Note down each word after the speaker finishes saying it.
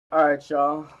All right,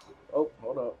 y'all. Oh,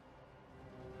 hold up.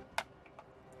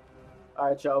 All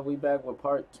right, y'all. We back with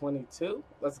part 22.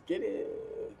 Let's get it.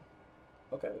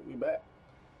 Okay, we back.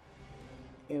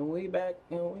 And we back.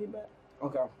 And we back.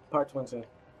 Okay, part 22.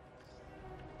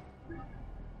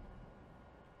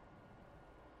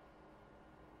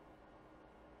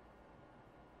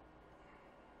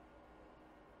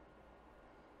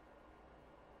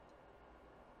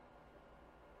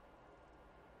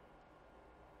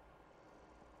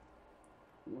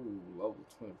 Ooh, level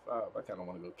 25. I kind of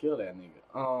want to go kill that nigga.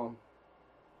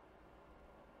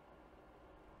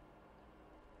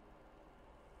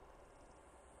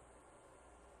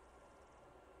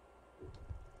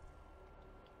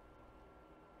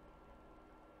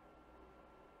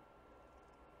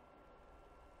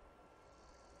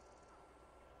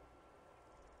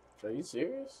 Are you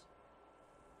serious?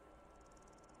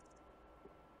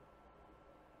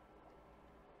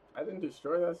 I didn't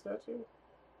destroy that statue?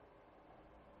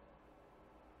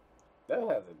 That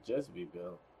has to just be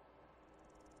built.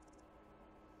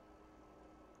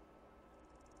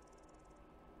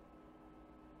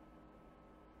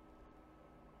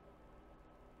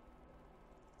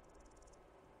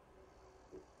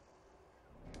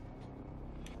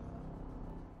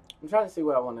 I'm trying to see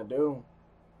what I want to do.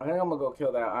 I think I'm gonna go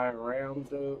kill that Iron Ram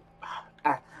dude.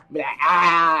 Be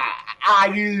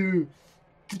like, you,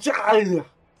 ja,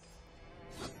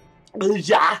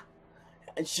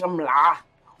 Shamla.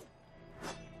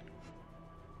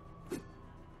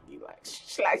 You like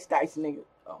slice dice, nigga.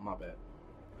 Oh my bad.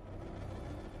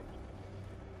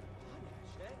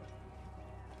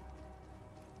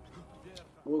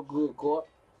 What good, court?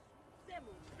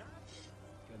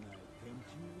 Can I tempt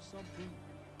you with something?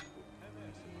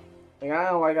 Like, I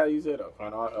don't like how you said, "Oh,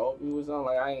 can I help you with something?"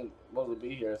 Like I ain't supposed to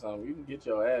be here or something. You can get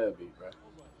your ass beat, bro.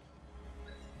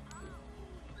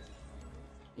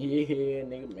 Yeah,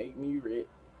 nigga, make me rich.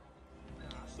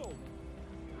 So,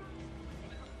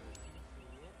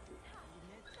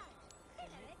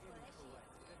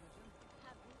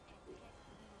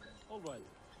 all right.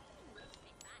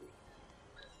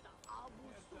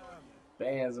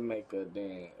 Bands will make a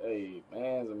damn. Hey,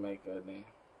 bands will make a damn.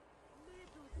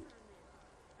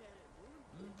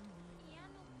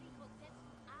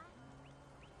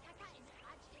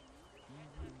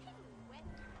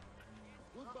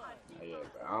 Goodbye. Oh, yeah,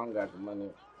 bro. I don't got the money.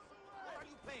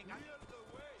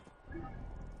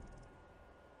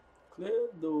 Clear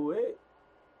the way.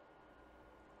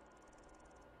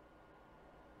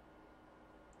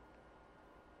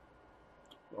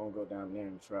 Don't go down there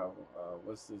and travel.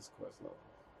 What's this quest level?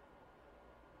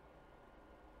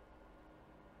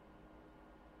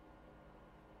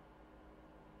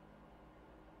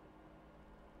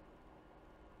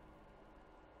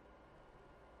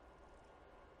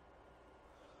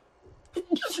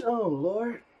 Oh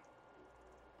Lord.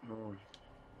 Hmm.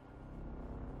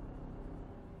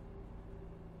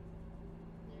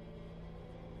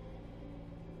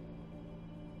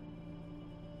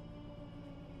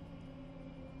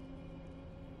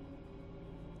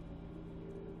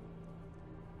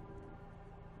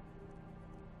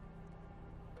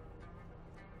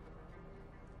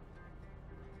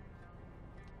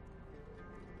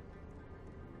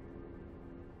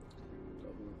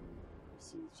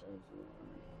 Let's see, change.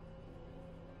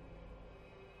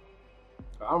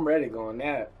 I'm ready going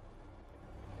that.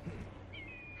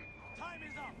 Time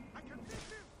is up. I can fix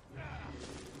him.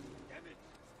 Damn it.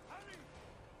 Hurry.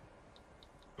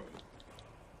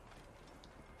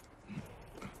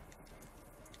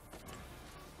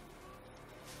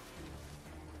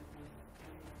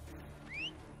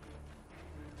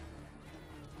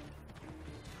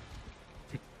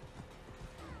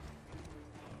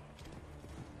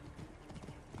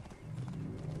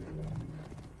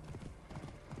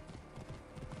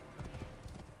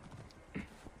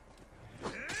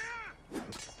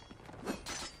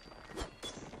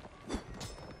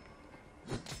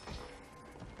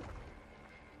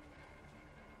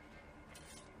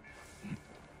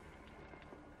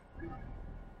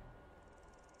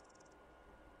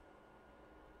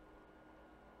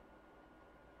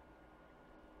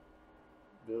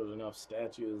 Build enough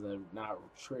statues and not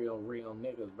trail real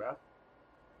niggas, bro.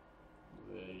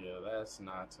 Yeah, that's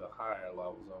not to higher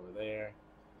levels over there.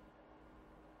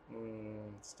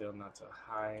 Still not to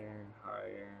higher.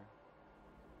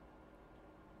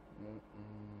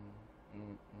 Mm-mm,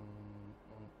 mm-mm,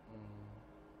 mm-mm.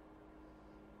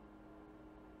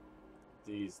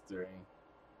 These three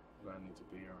I need to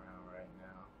be around right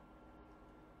now.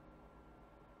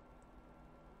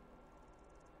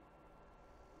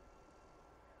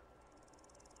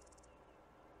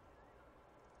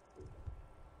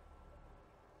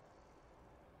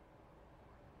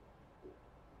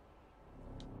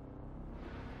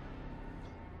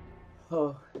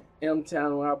 Oh, M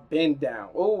Town where I've been down.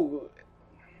 Oh.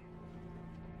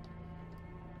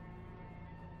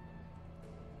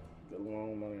 The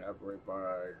long money operate by.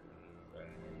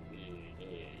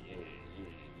 Yeah.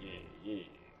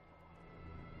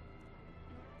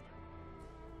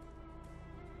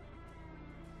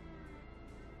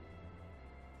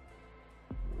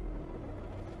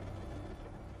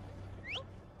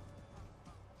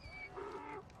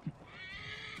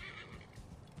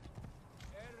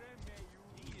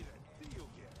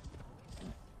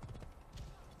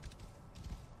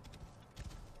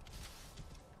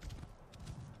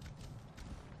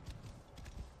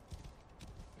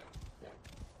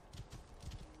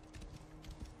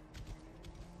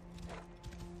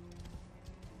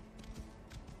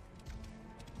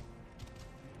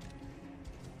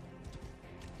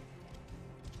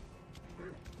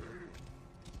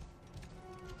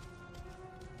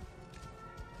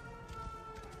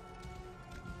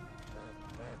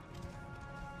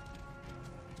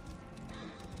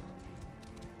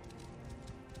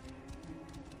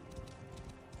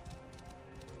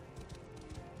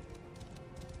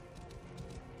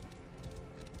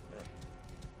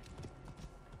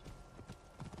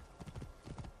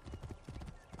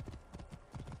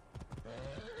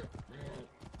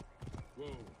 Whoa.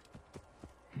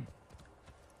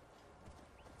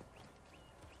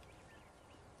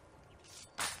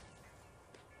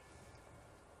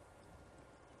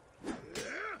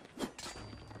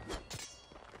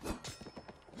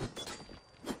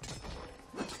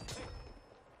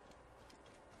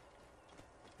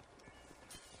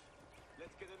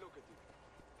 Let's get a look at you.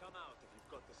 Come out if you've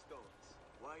got the stones.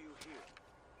 Why are you here?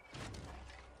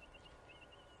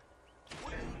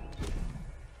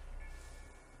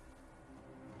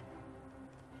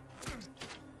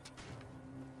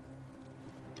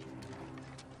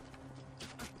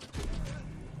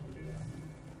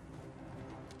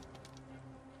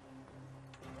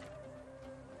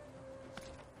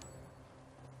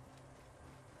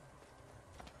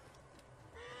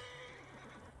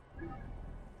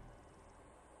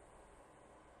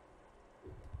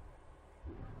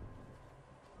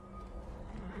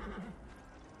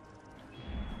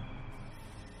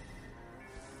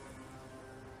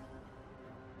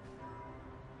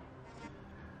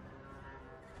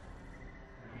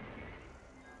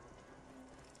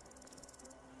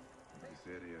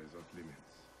 This area is off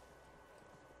limits.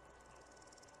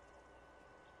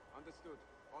 Understood.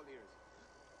 All ears.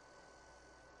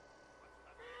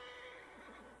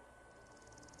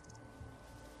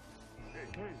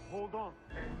 Hey, hold on.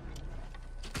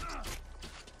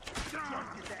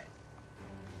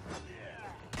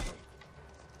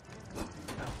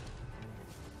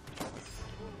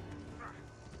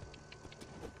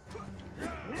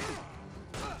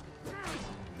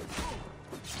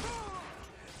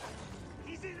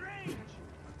 He's in range!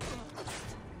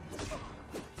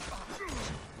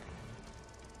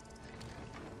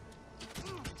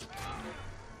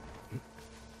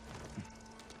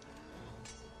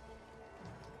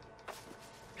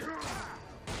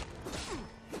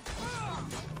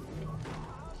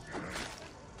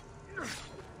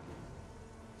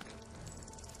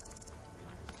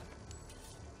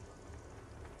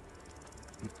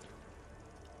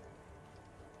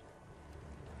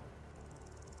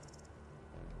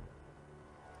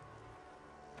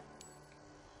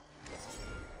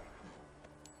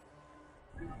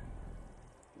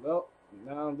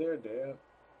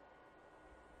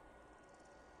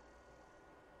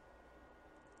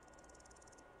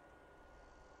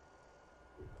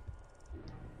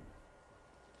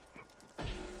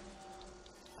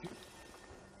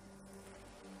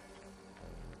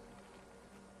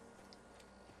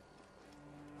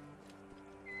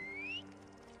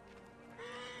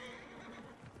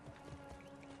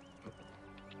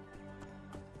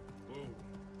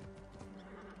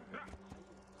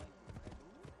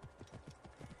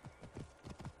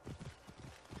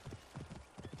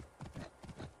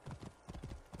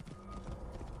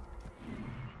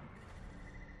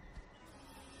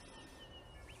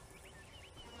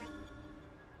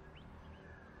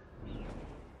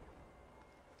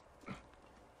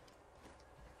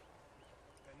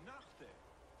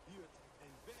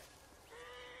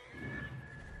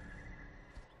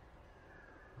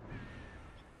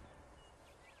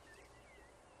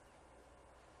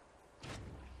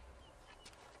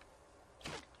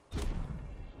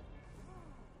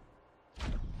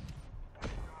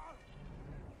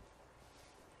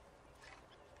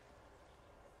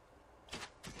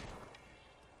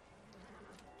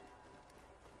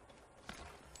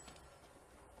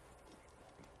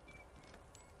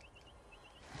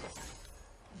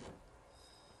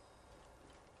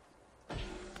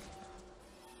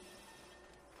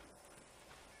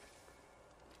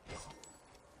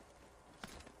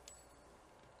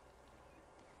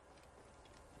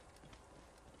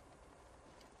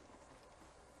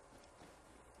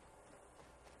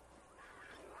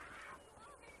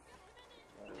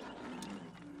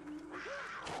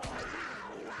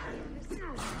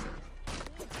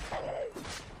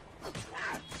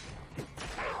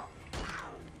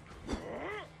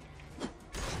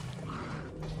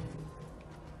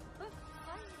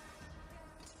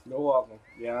 You're welcome.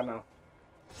 Yeah, I know.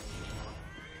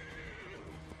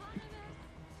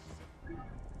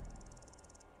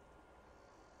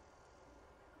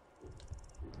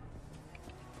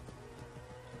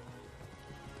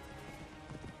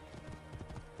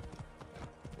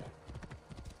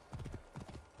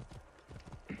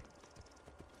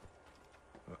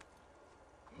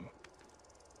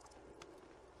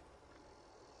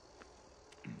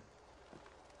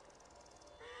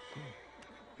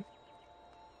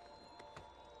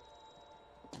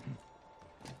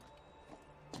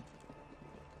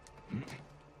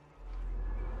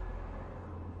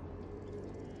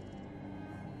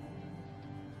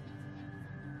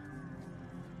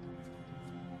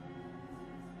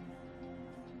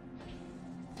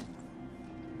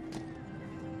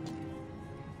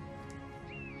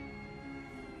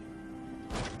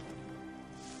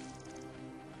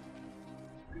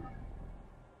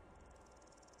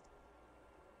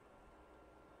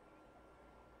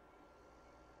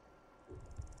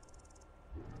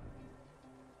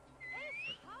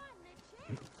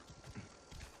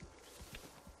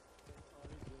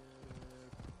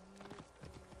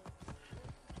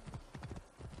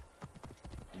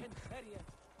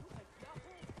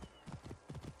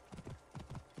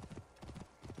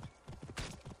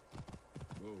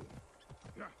 Whoa.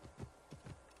 Yeah.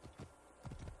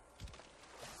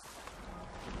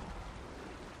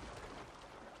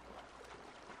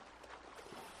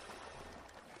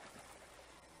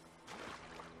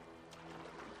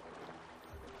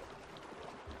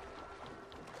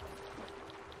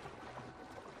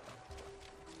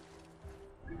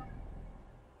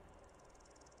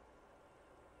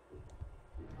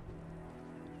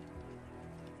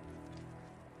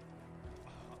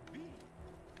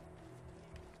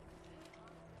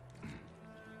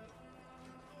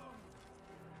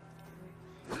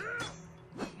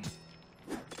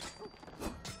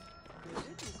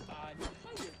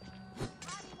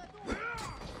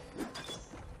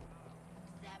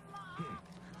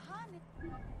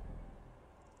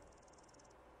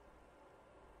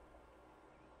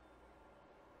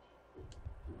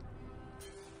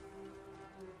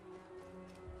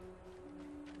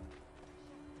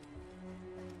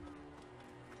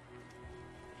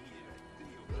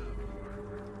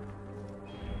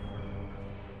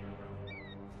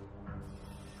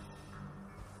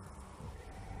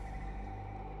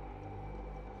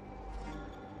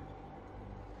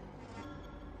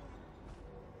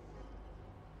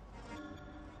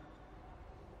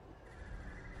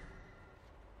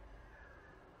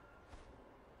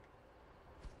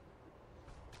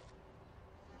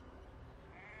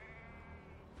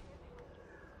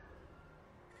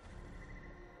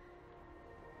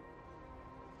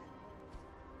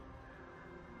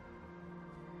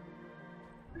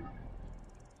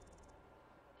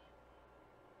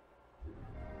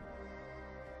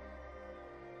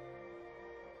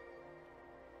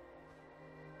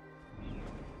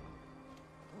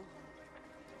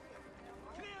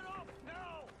 Clear up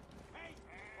now! Hey,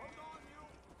 hold on, you!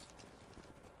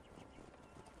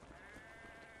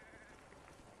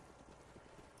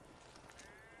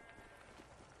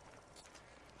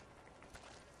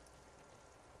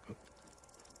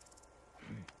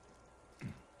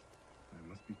 I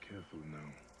must be careful now.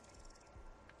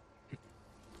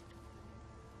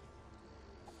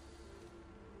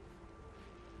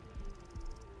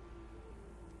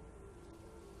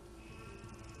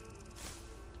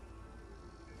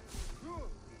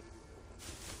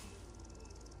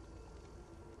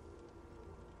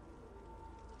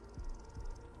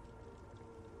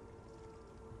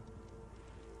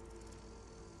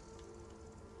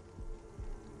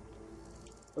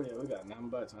 Oh yeah, we got nothing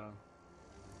but time.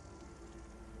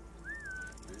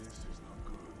 This is not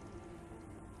good.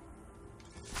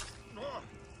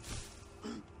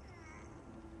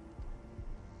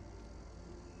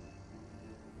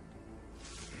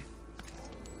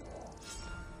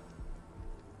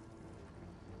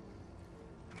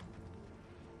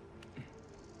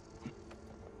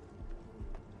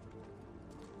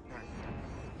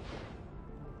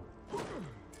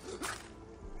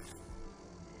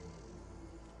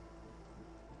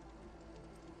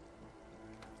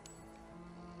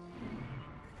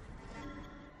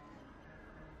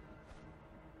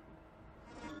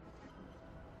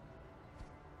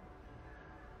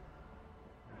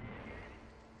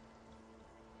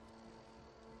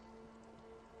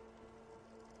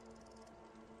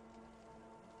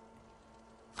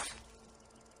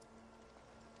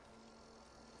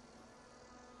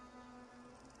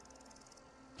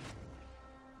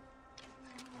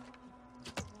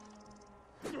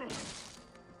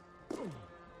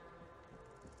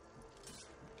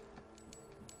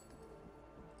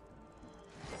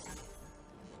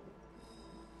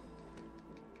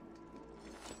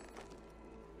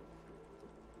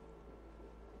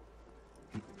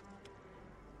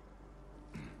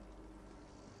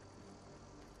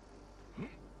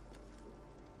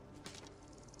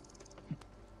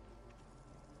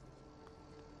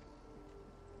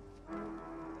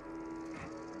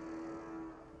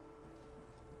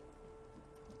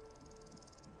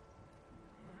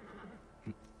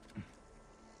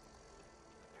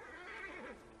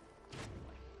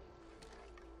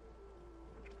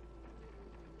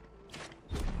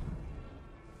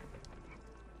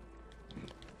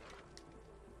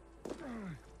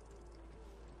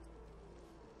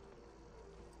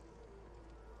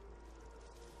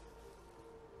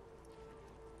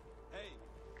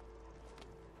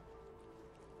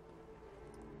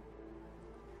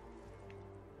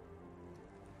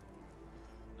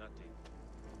 Captain.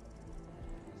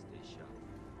 Stay sharp.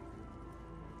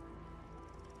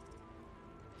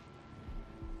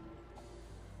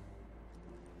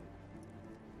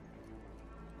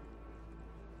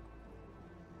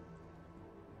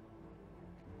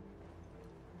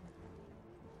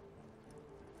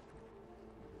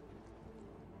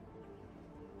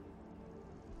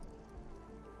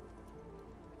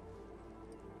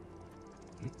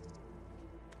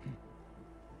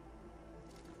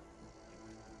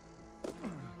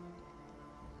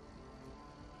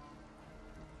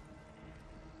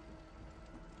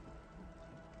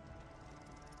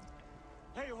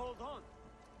 Hey, hold on!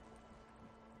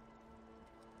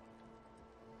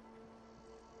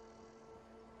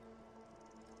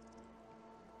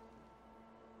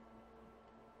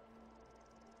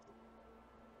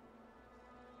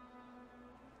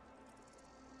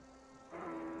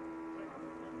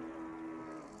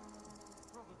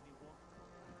 Probably won't.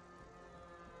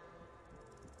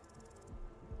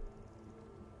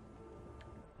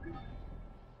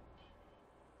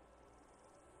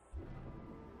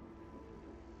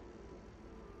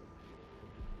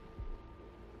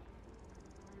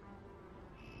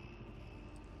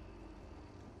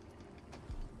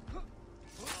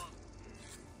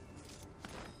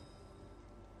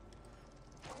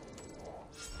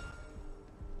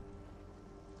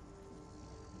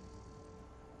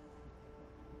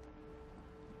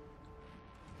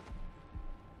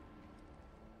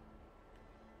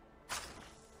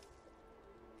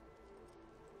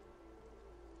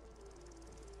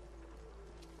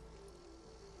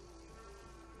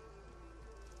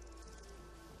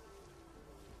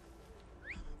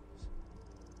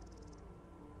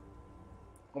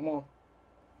 Come on.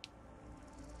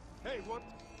 Hey, what?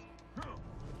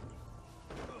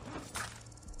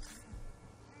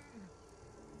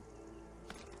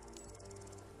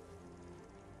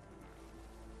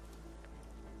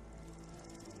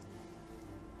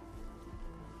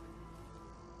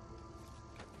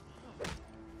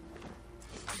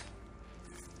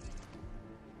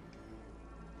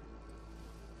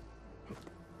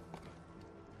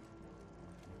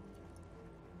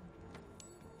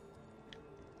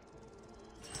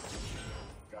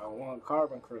 Got one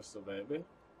carbon crystal, baby.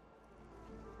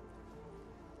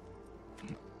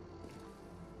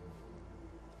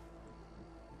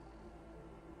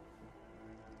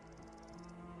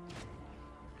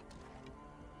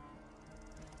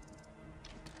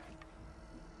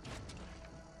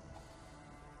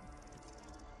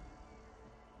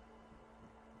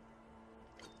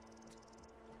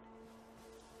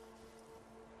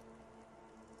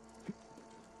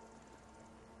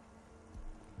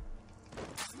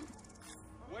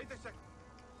 Wait a second.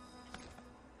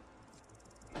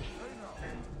 Hey now.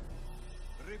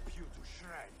 Rip you to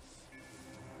shreds.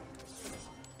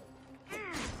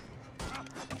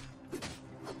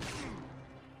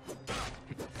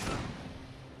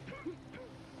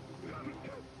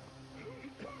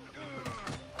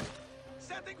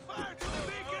 Setting fire to the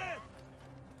beacon!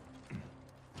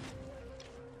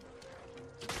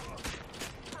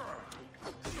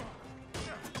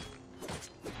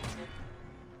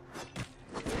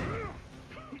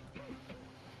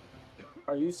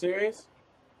 Are you serious?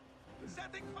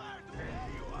 Setting fire to there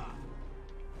you are!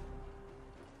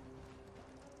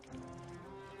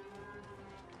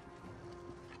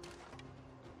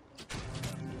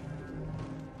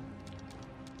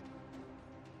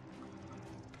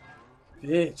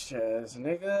 Bitch ass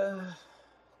nigga.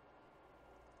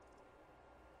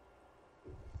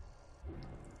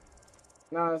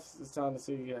 Now it's time to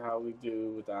see how we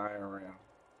do with the iron round.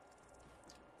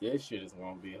 This shit is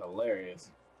gonna be hilarious.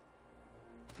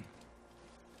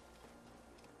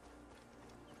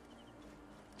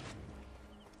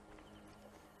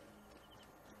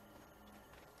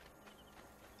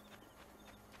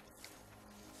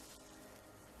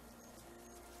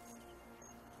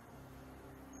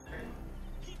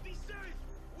 Keep me safe!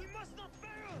 We must not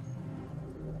fail!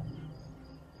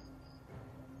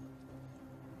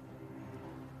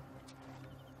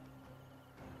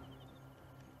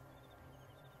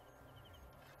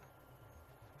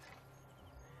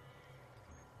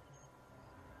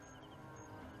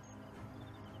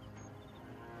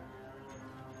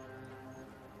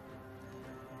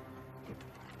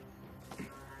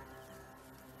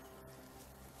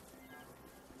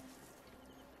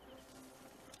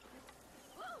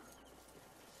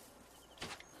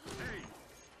 Hey!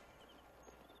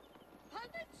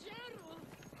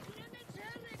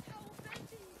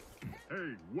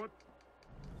 Hey, what?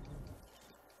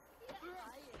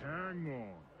 Hang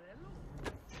on.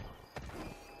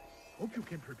 Hope you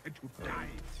can prepare to die,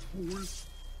 fool.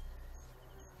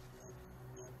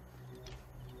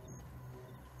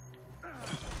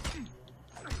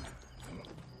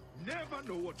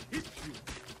 what hit you.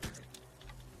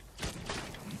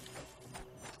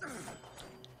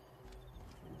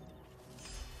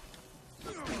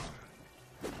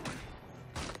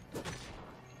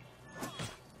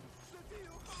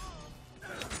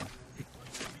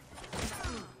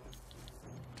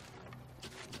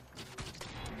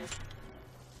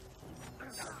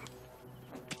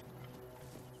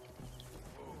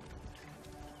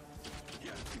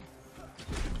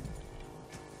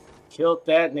 Killed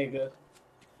that nigga.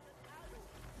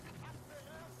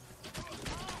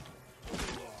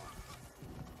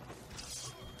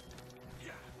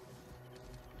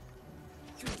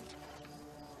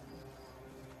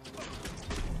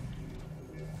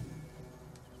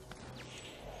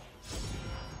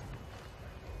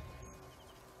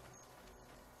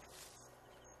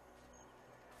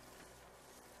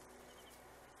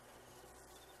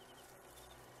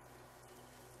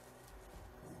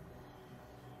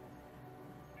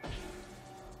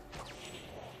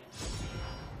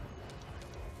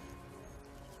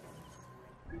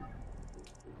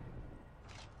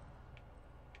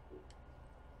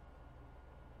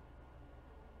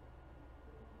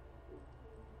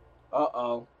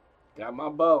 Uh-oh. Got my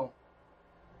bow.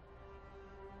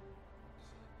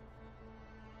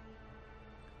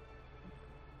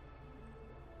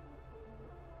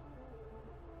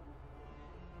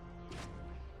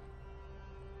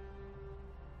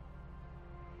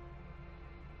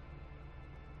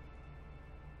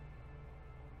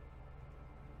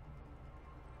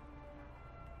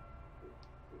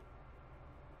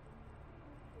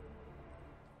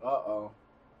 Uh-oh.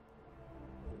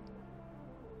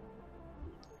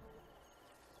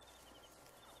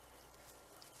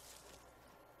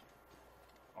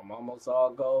 I'm almost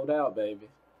all gold out, baby.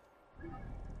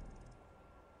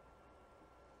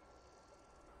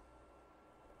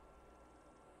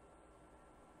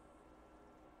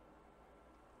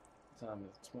 Time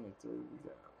is 23. We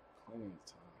got plenty of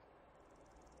time.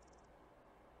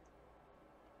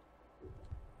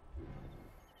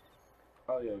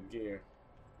 Oh yeah, gear.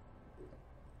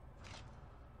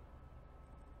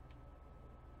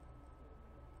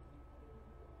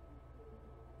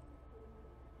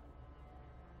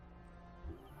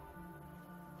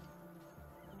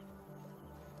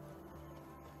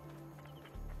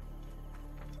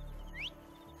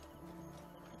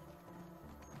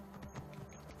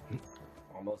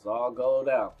 Almost all gold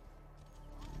out.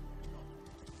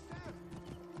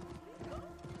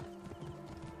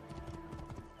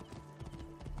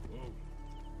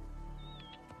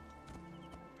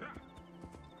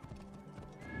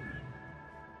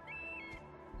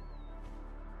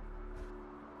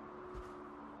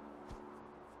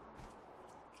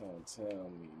 Can't tell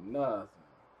me nothing.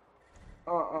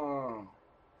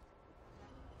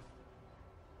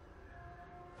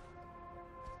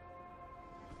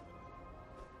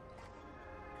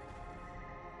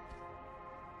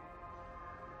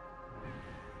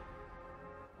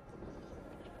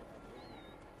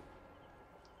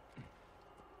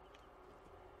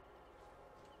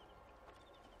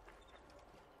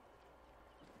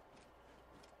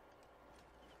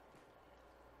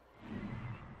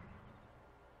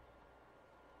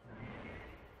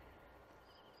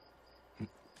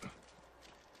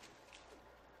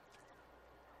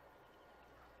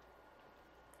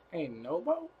 Ain't no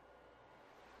boat?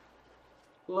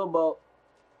 Little boat.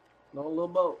 No little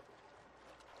boat.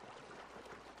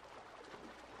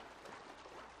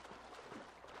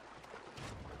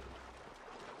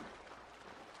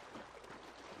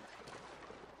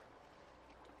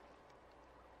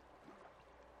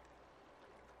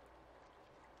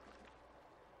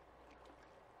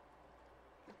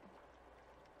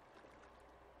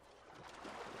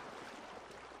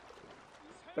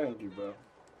 Thank you, bro.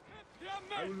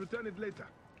 I will return it later.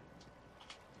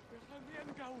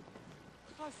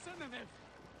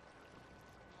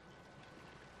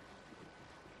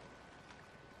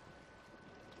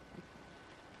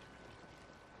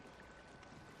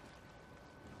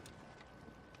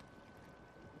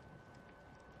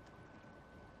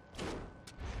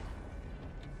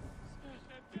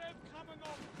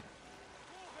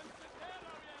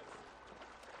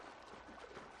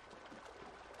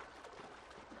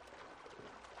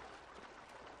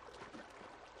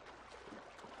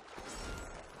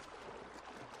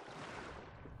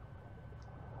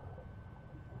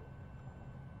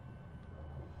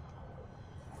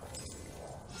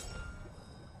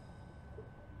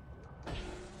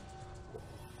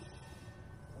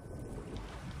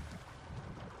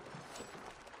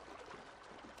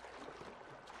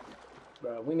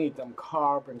 Bro, we need them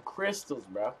carbon crystals,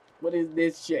 bro. What is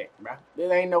this shit, bro?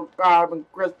 This ain't no carbon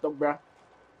crystal, bro.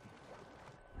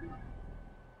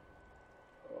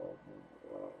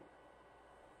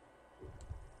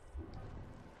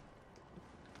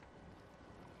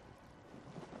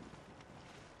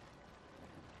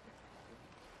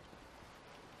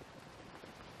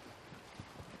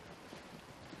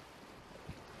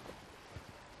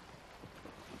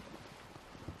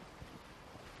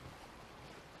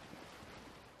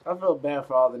 I feel bad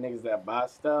for all the niggas that buy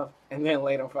stuff and then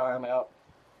later find out.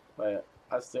 But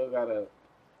I still gotta,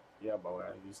 yeah, boy,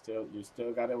 you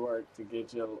still gotta work to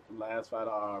get your last fight of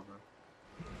Arbor.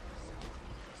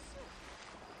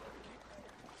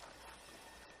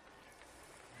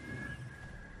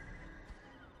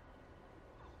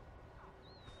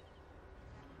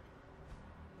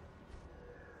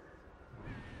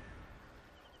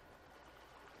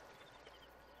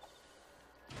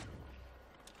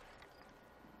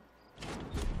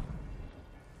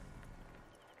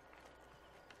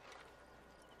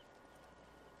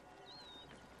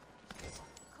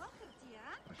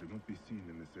 I should not be seen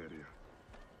in this area.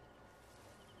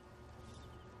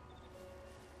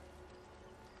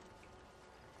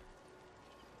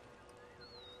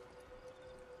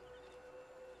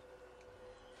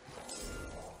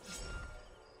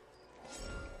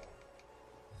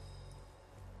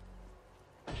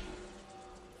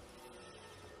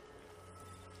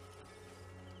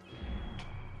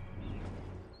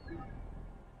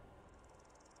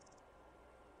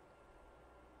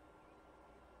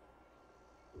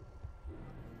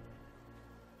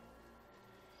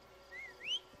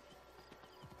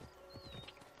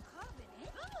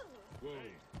 Whoa.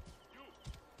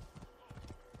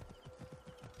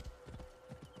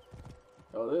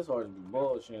 Oh, this horse be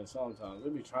bullshitting sometimes. We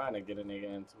be trying to get a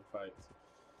nigga into fights.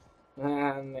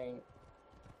 I mean.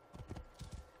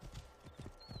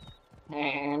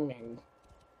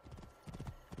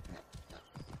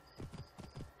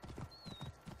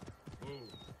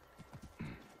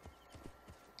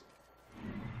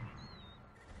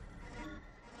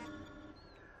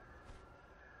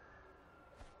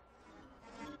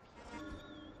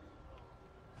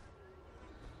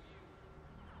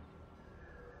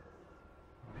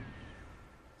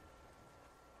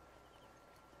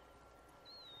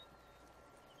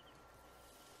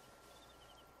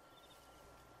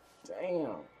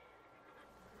 Damn.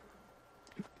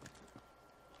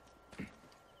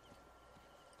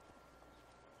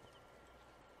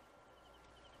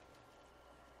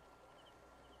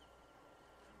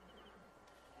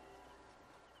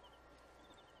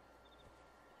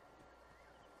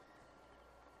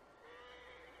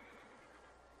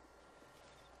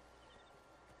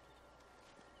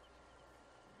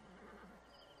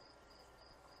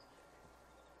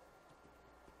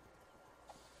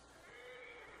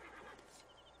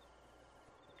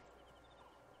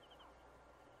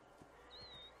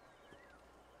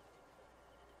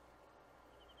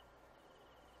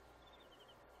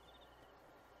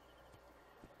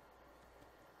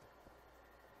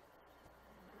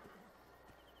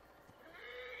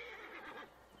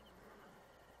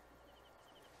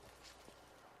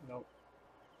 Nope.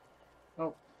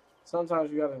 Nope.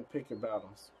 Sometimes you gotta pick your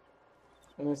battles.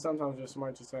 And then sometimes you're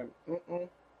smart to say,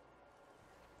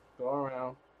 go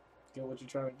around, get what you're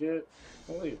trying to get,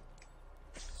 and leave.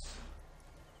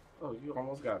 Oh, you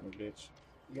almost got me, bitch.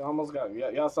 You almost got me.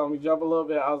 Y'all saw me jump a little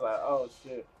bit. I was like, oh,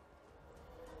 shit.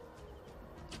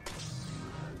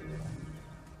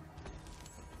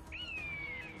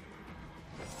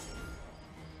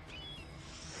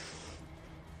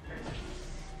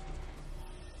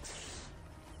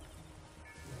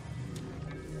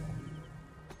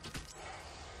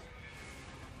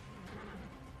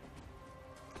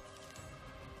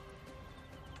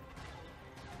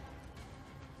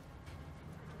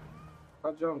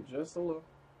 I jumped just a little.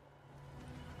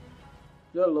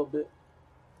 Just a little bit.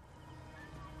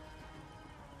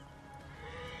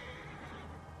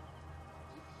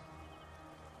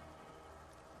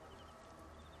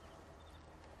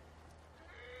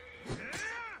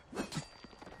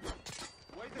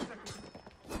 Wait a second.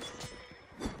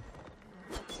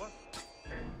 What?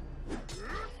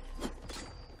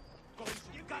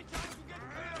 You got time to get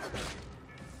clear.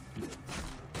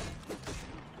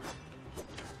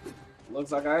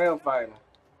 Looks like I am fighting.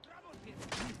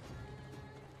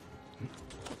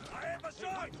 I have a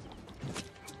shot.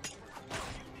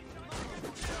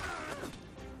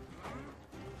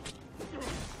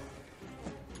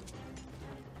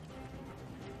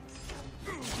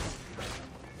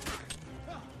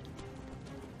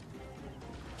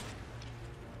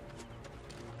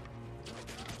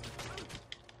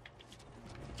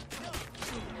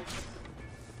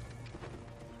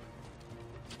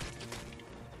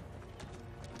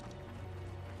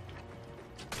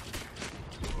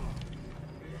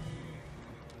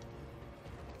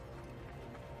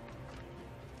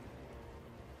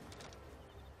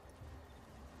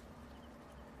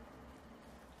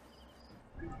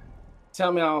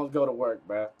 Tell me I don't go to work,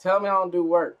 bruh. Tell me I don't do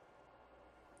work.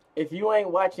 If you ain't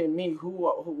watching me, who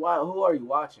are you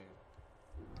watching?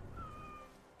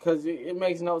 Cause it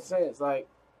makes no sense. Like,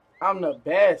 I'm the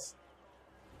best.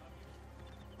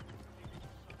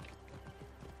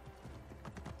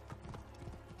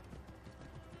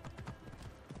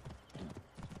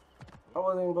 I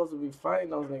wasn't even supposed to be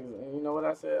fighting those niggas. And you know what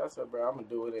I said? I said, bro, I'm gonna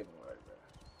do it anyway,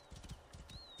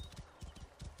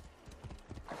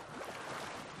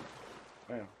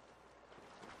 bro. Damn.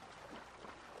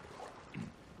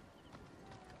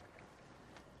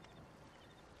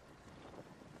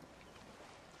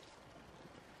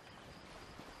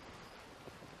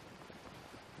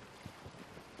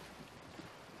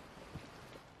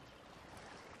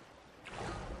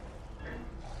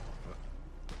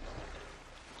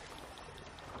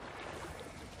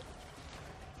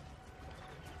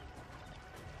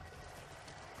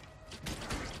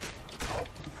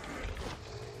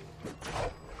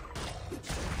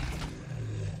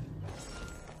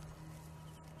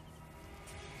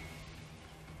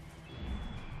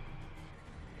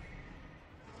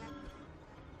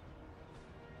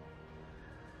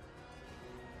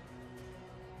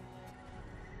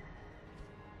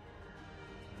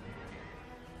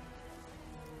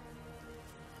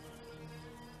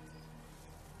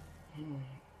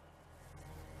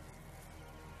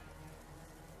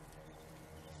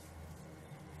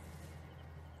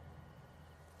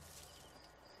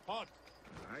 Pod.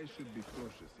 I should be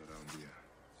cautious around here.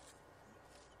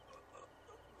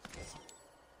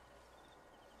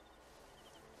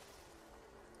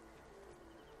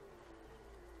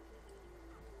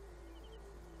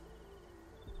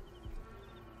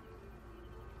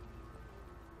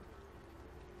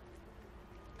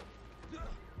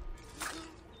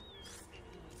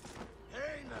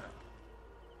 Hey now.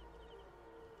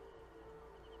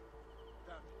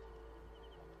 Damn it.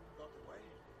 Got away.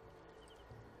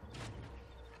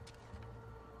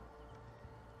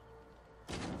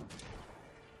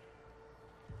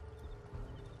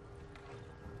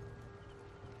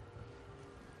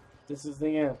 This is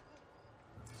the end.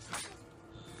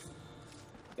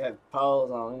 Got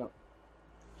pause on, you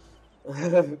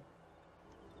know.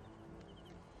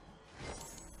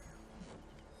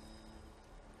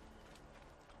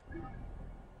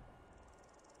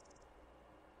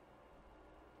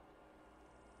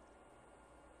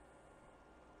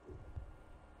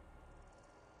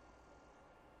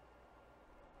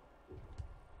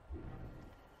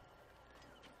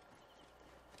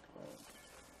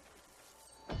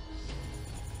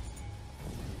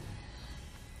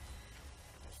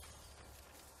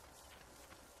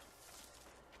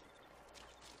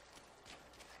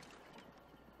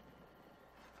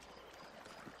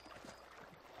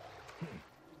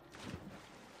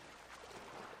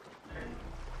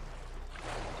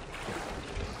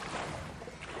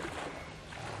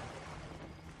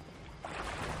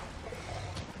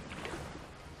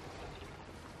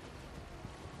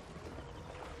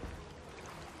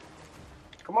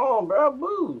 Come on, bro,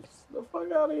 boost. The fuck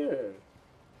out of here.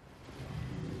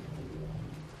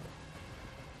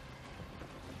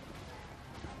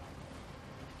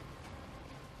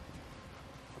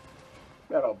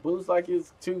 Got a boost like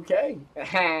it's 2K.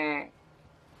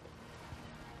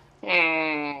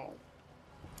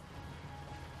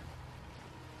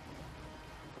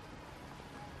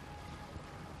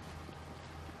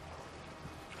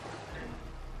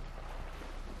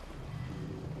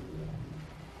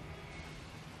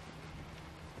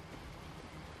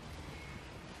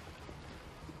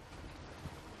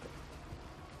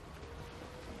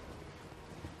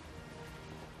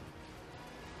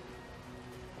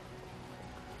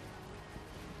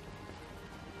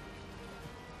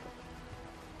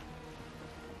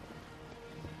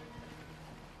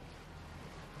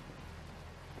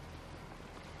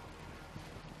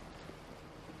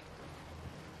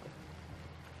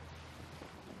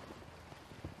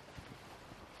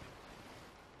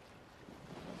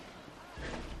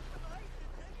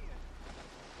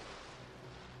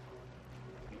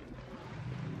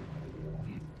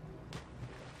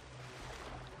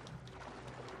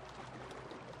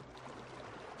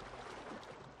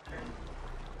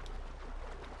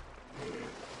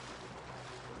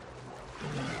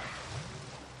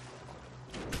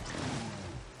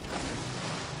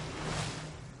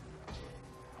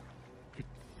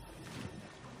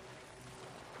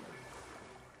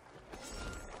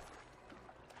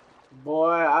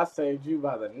 Boy, I saved you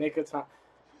by the nick of time.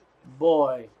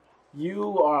 Boy,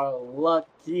 you are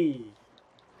lucky.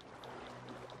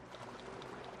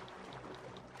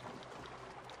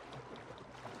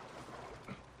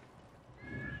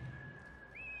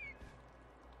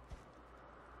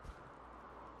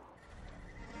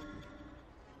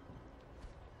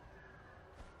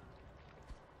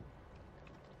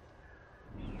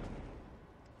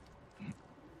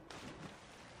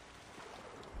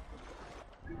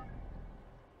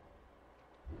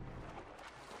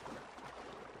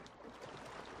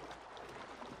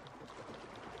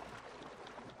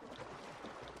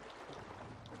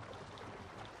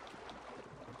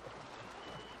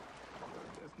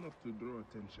 to draw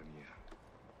attention here.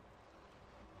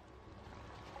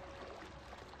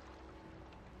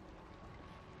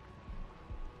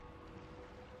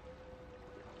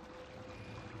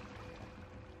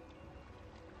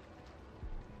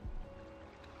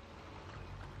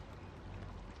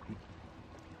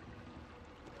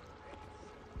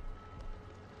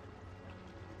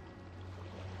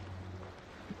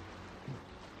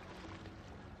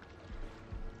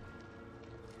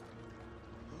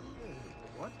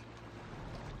 What?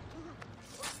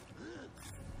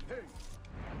 Hey!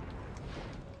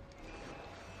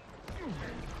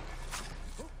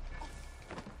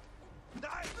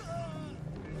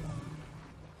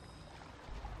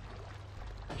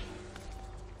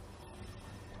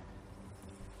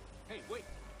 Hey, wait!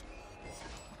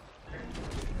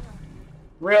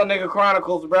 Real nigga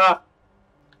Chronicles, bruh.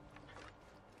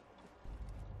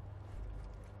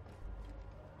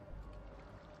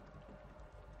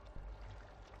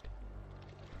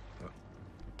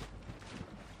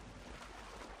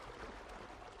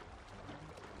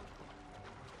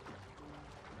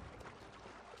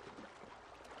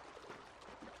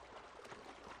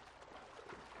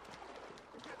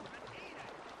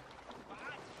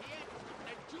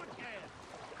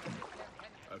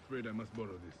 Afraid I must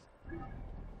borrow this.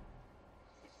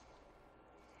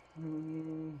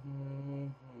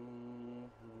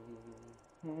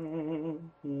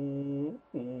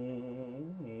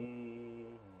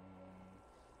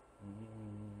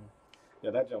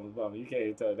 Yeah, that jump was bumping. You can't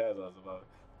even tell that's what I was about.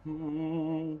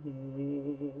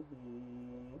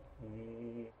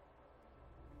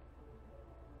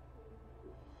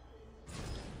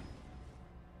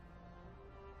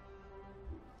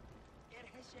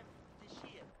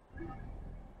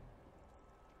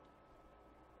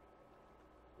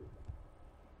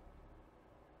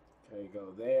 Okay,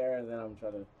 go there, and then I'm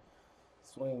trying to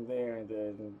swing there, and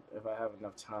then if I have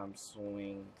enough time,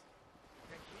 swing.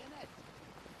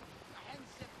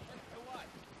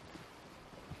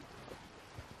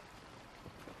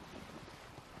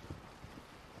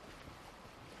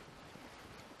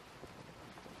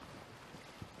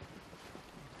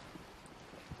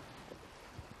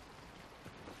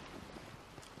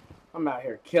 I'm out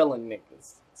here killing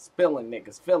niggas, spilling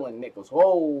niggas, filling niggas.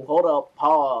 Whoa, hold up,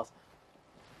 pause.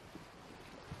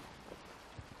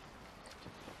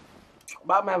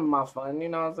 But I'm having my fun, you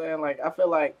know what I'm saying? Like, I feel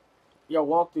like your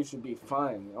walkthrough should be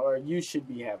fun, or you should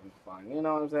be having fun, you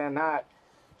know what I'm saying? Not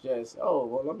just, oh,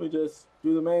 well, let me just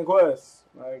do the main quest.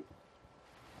 Like,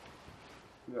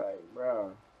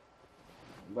 bro,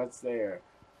 what's there?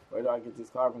 Where do I get these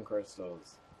carbon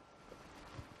crystals?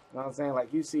 You know what I'm saying?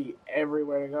 Like, you see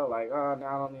everywhere to go. Like, oh, no,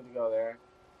 I don't need to go there.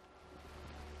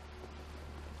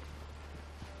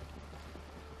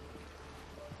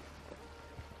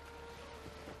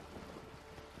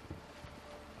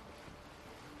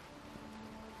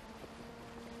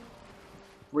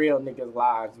 Real niggas'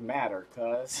 lives matter,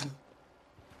 cuz.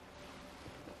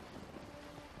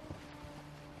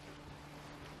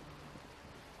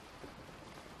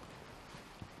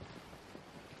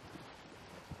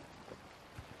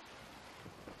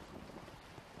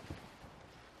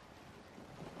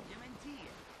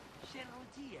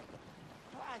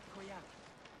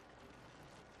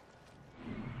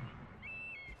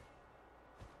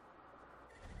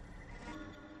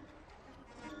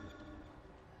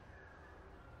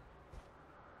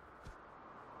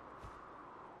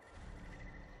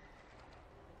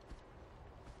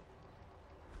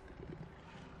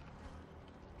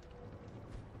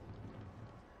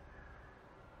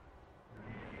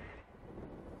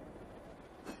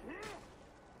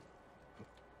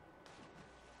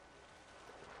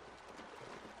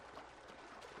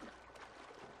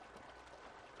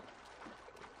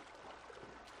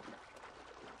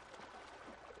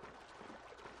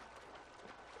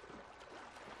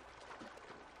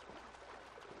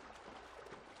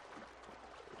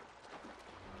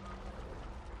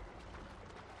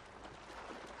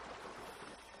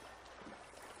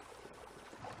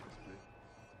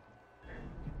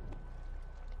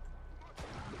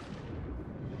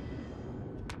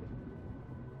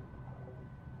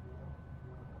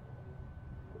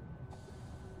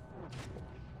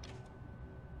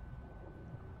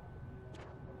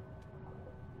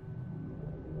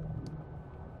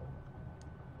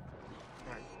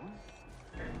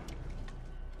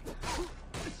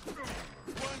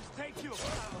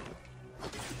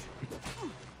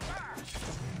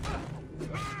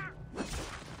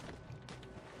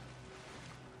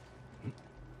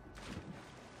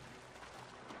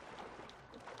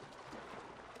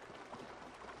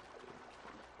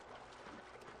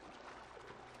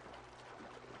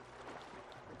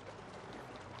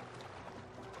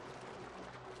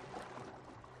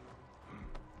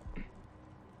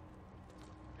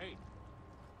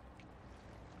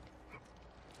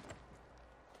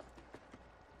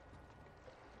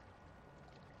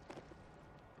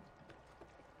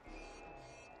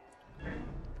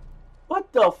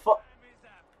 the fuck?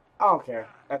 I don't care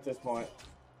at this point.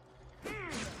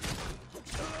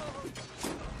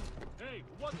 Hey,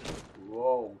 what?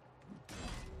 Whoa.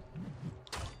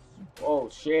 Oh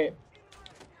shit.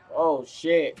 Oh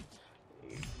shit.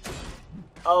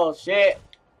 Oh shit.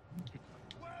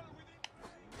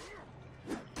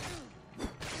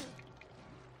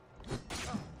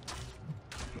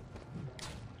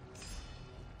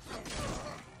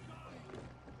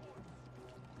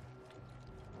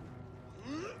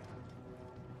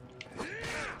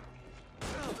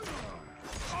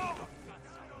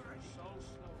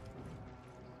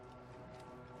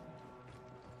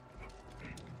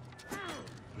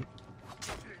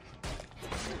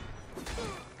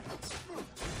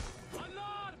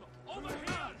 Alarm! Over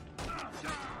here!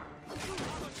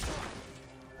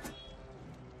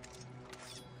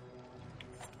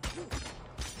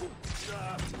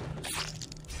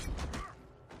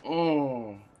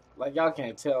 Like y'all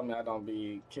can't tell me I don't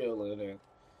be killing it.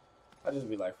 I just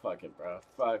be like, fuck it, bro.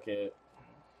 Fuck it.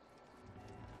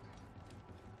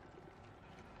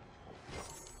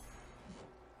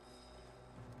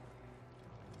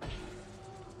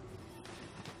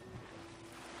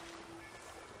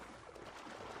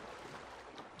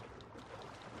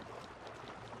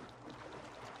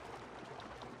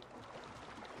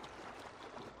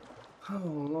 Oh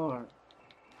Lord.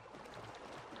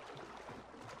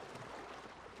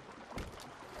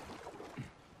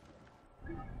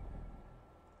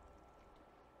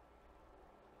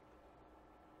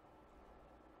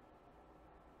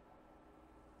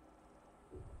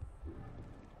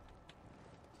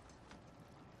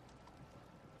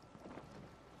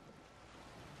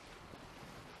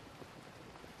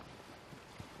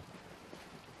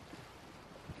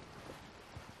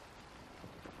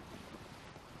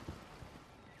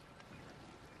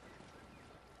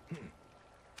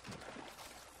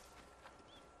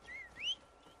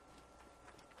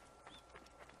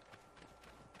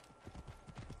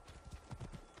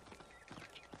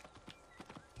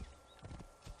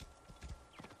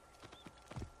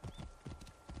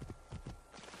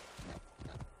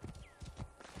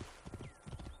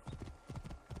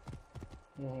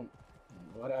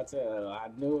 What I tell you, I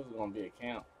knew it was gonna be a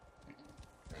camp.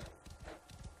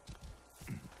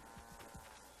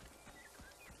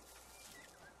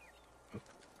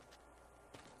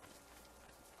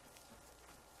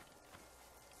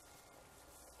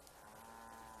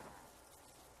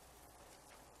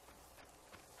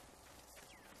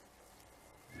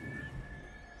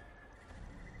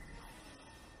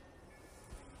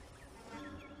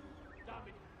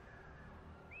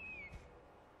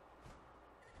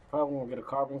 Probably gonna get a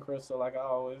carbon crystal like I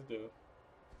always do.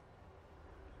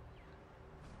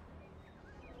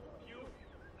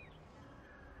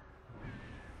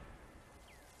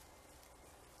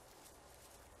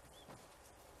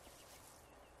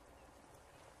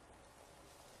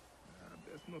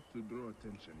 Best not to draw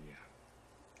attention here.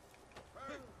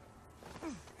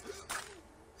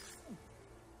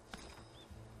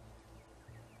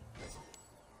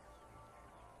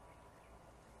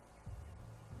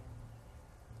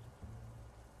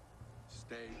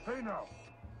 Stay. Hey now!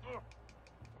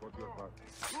 Got your back.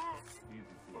 Easy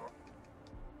floor.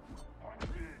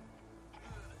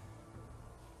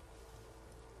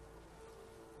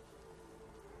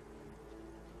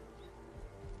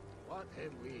 What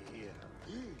have we here?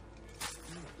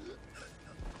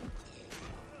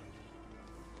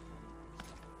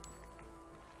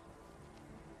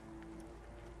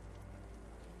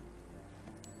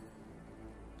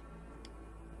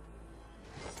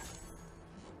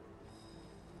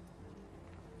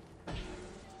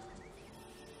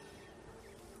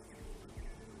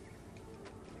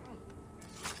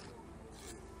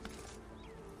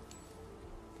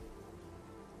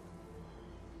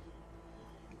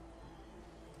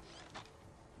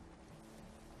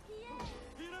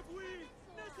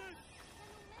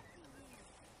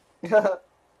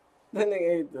 That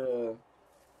nigga ate the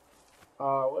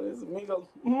what is it, Migos?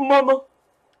 Mama.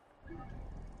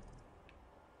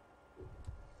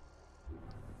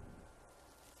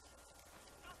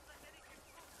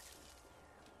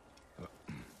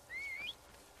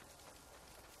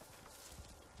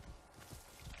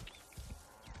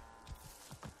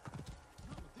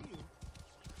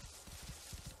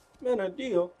 Man, a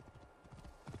deal.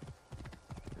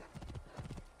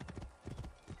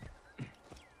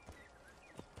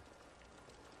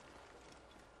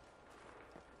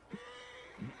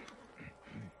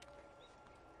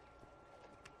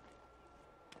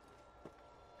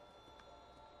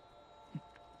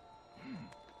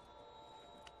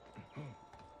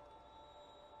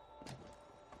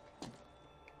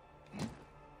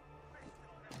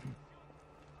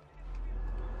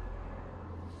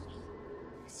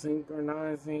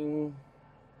 synchronizing.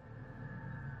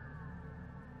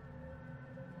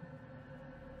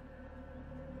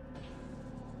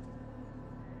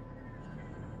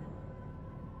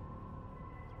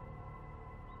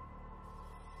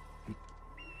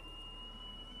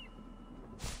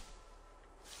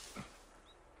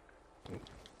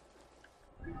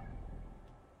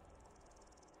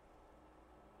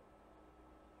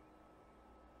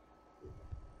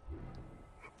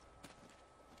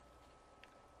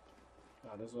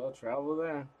 Might as well travel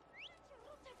there.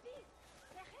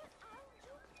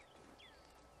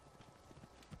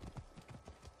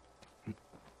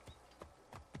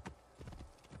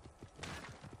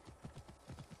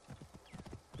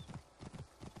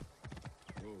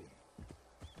 Whoa.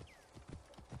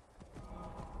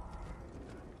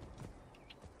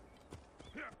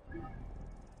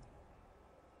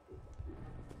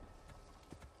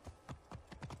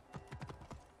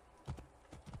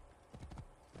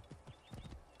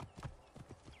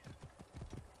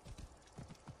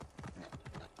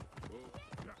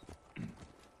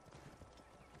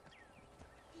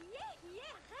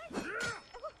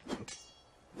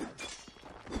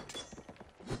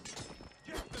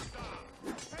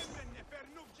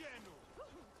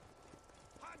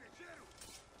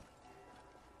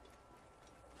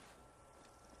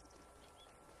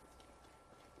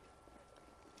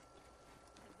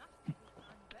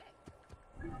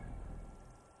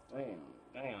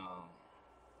 Damn.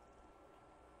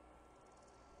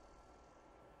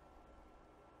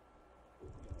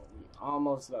 We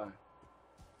almost done.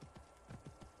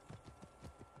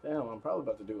 Damn, I'm probably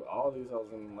about to do all these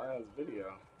holes in the last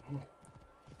video. Whoa.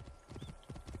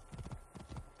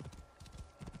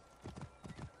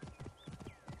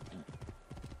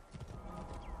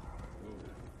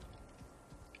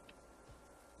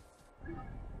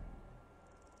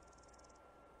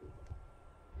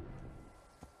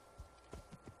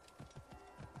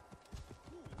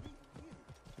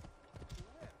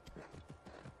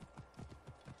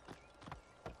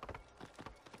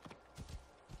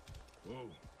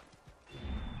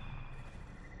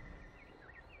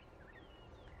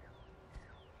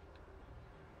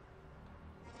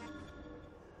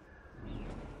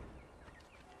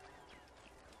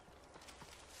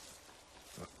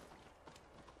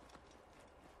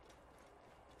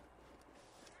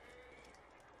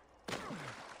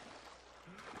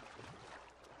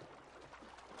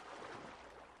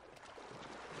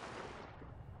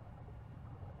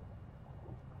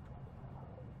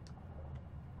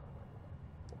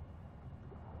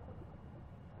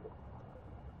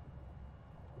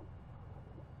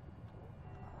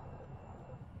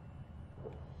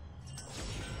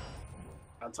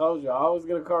 I told you, I always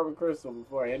get a carbon crystal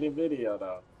before any video,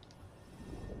 though.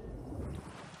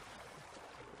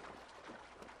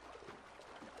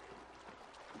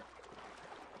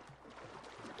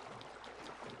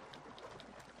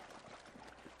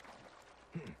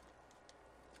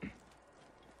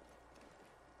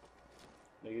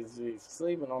 Niggas be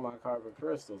sleeping on my carbon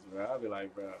crystals, bro. I'll be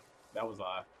like, bro, that was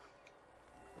odd.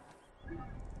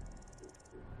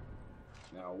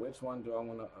 Now, which one do I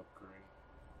want to upgrade?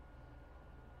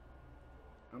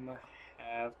 I'm gonna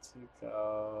have to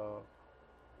go.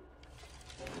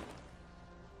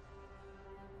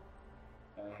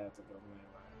 I have to go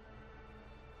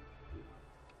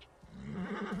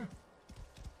melee.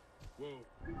 Whoa.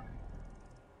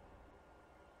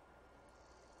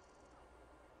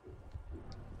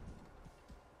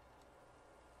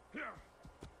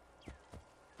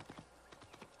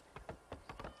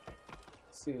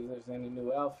 See if there's any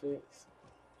new outfits.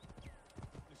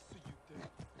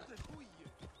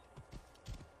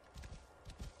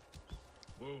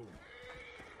 Whoa.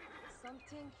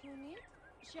 Something you need?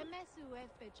 Shemesu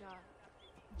efeja.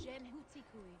 Jem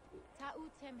hutikui. Ta'u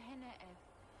tem hene ef.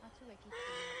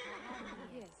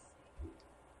 Yes.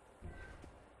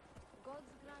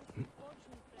 God's grant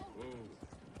fortune friend. Whoa.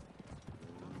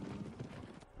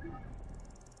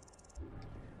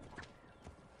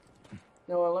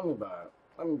 You know what? Let me buy it.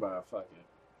 Let me buy it. Fuck it. Yes,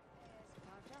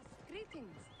 Vargas.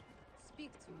 Greetings.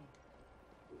 Speak to me.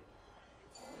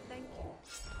 Thank you.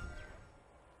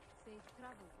 Safe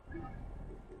travel.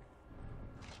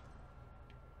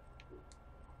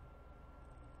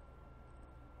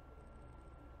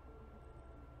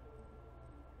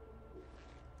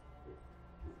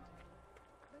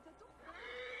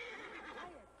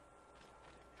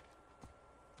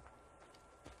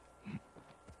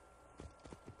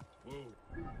 Whoa.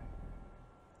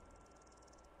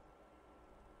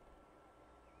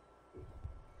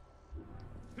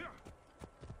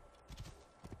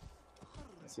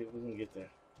 Let's see if we can get there.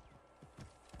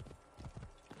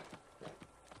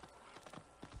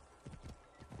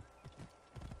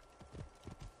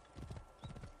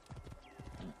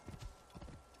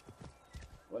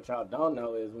 What y'all don't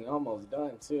know is we almost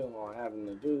done too on having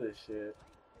to do this shit.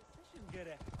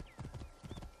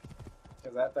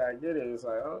 Cause after I get it, it's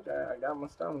like, okay, I got my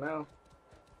stuff now.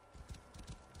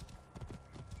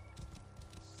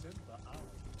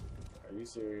 Are you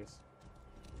serious?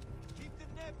 Keep the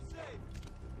net safe.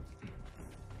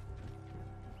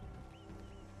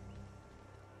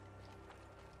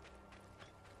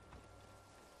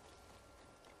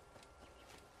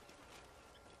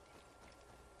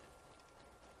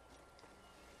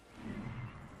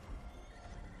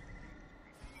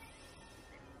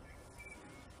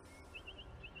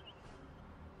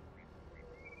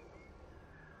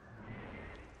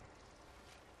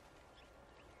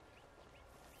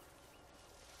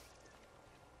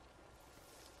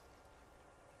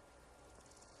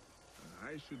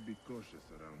 I should be cautious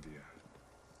around here.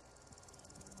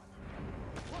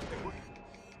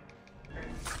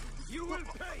 You will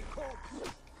pay,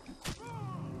 corpse.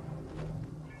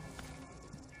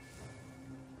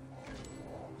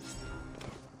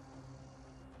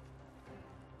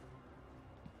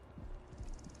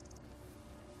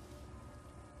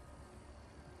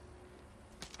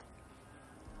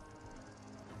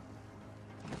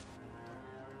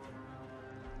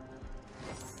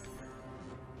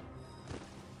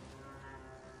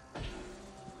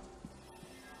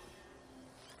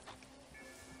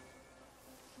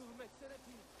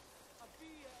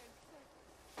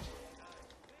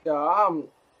 Yo,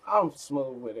 I'm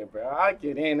smooth with it, bro. I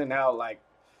get in and out like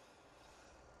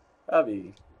I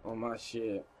be on my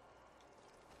shit.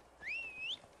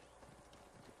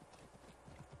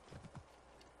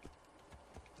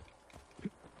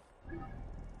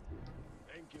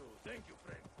 Thank you,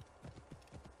 friend.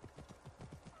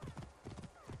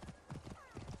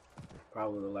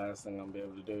 Probably the last thing I'm gonna be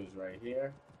able to do is right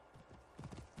here.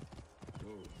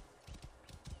 Oh,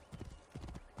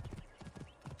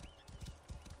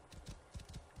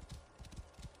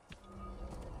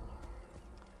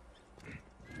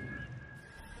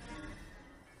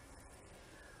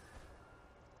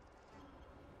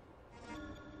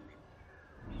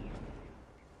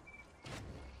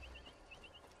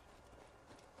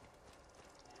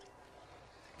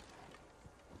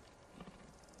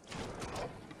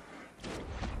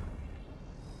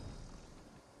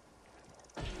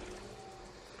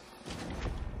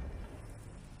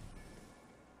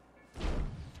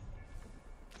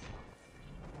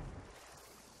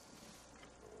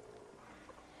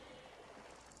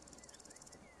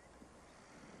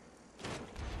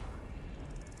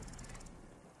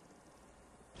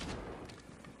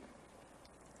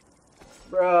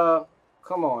 Bruh,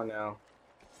 come on now.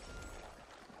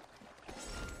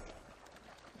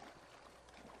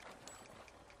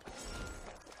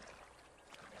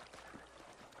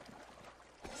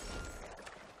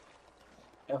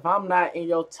 If I'm not in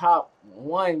your top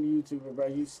one YouTuber, bro,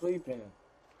 you sleeping.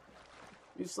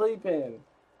 You sleeping.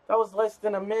 That was less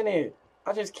than a minute.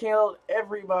 I just killed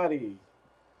everybody.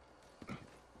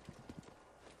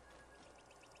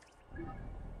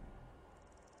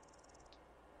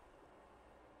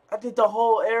 I did the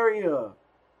whole area.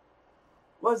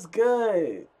 What's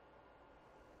good?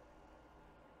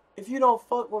 If you don't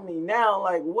fuck with me now,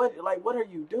 like what are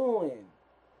you doing?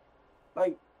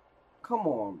 Like, come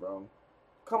on, bro.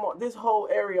 Come on. This whole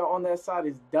area on that side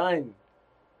is done.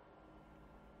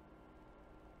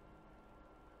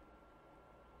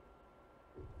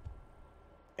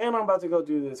 And I'm about to go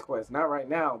do this quest. Not right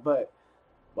now, but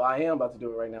well, I am about to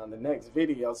do it right now in the next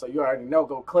video. So you already know,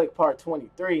 go click part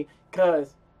 23,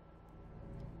 because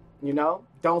you know,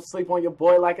 don't sleep on your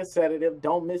boy like a sedative.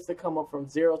 Don't miss the come up from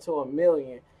 0 to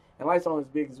 1,000,000. And life's only as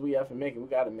big as we have to make it. We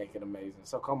got to make it amazing.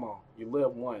 So come on. You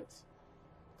live once.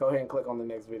 Go ahead and click on the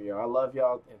next video. I love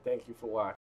y'all, and thank you for watching.